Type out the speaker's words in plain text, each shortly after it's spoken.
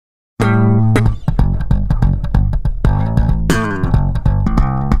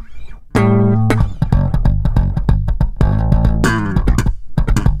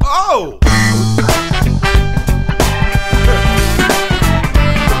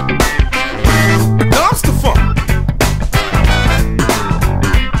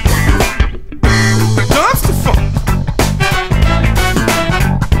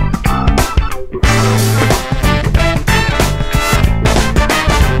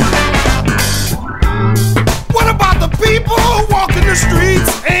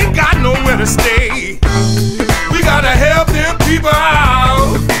to stay. We gotta help them people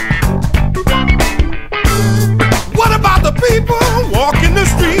out. What about the people walking the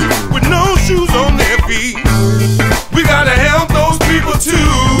street with no shoes on their feet? We gotta help those people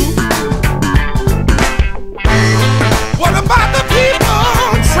too. What about the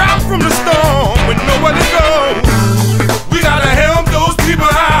people trapped from the storm with nowhere to go? We gotta help those people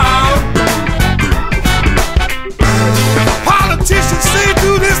out. Politicians say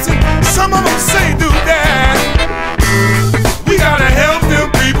do this and some of them say do that. We gotta help them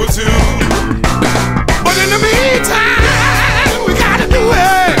people too. But in the meantime, we gotta do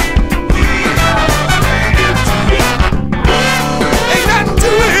it. Ain't nothing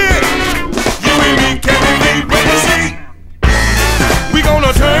to it. You and me can't be ready to see. We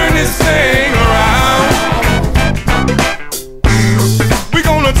gonna turn this thing around. We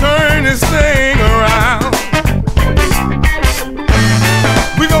gonna turn this thing around.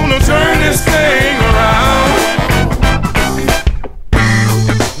 We gonna turn this thing around.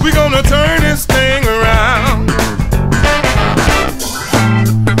 We gonna turn this thing around.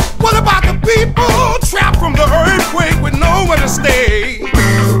 What about the people trapped from the earthquake with nowhere to stay?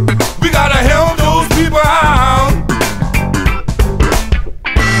 We gotta help those people out.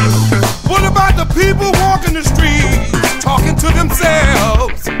 What about the people walking the streets, talking to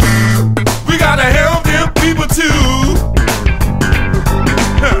themselves? We gotta help them people too.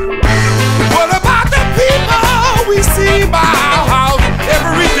 What about the people we see by our house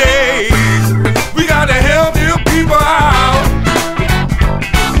every day? We gotta help them people out.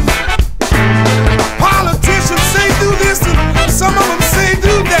 Politicians say do this and some of them say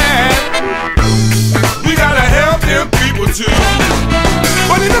do that. We gotta help them people too.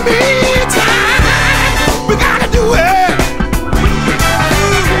 But in the meantime, we gotta do it.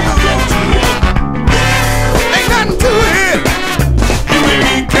 Ain't nothing to it. You and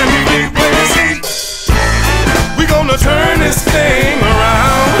me can be crazy. We gonna turn this thing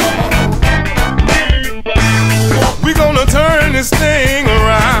around. We gonna turn this thing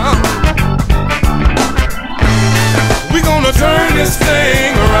around. We gonna turn this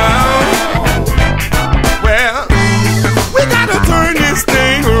thing around. Well, we gotta turn this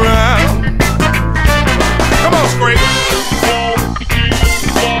thing around. Come on, Scrape.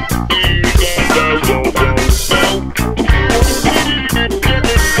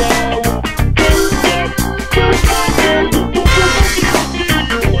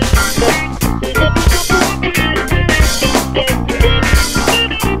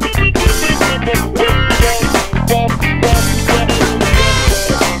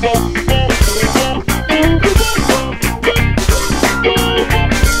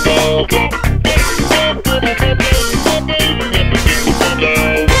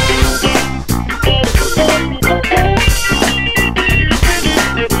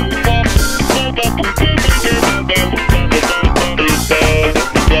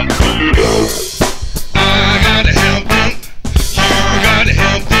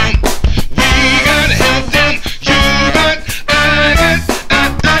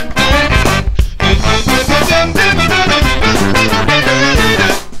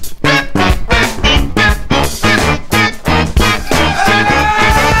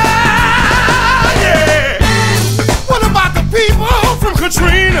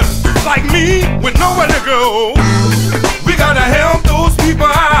 Like me with nowhere to go.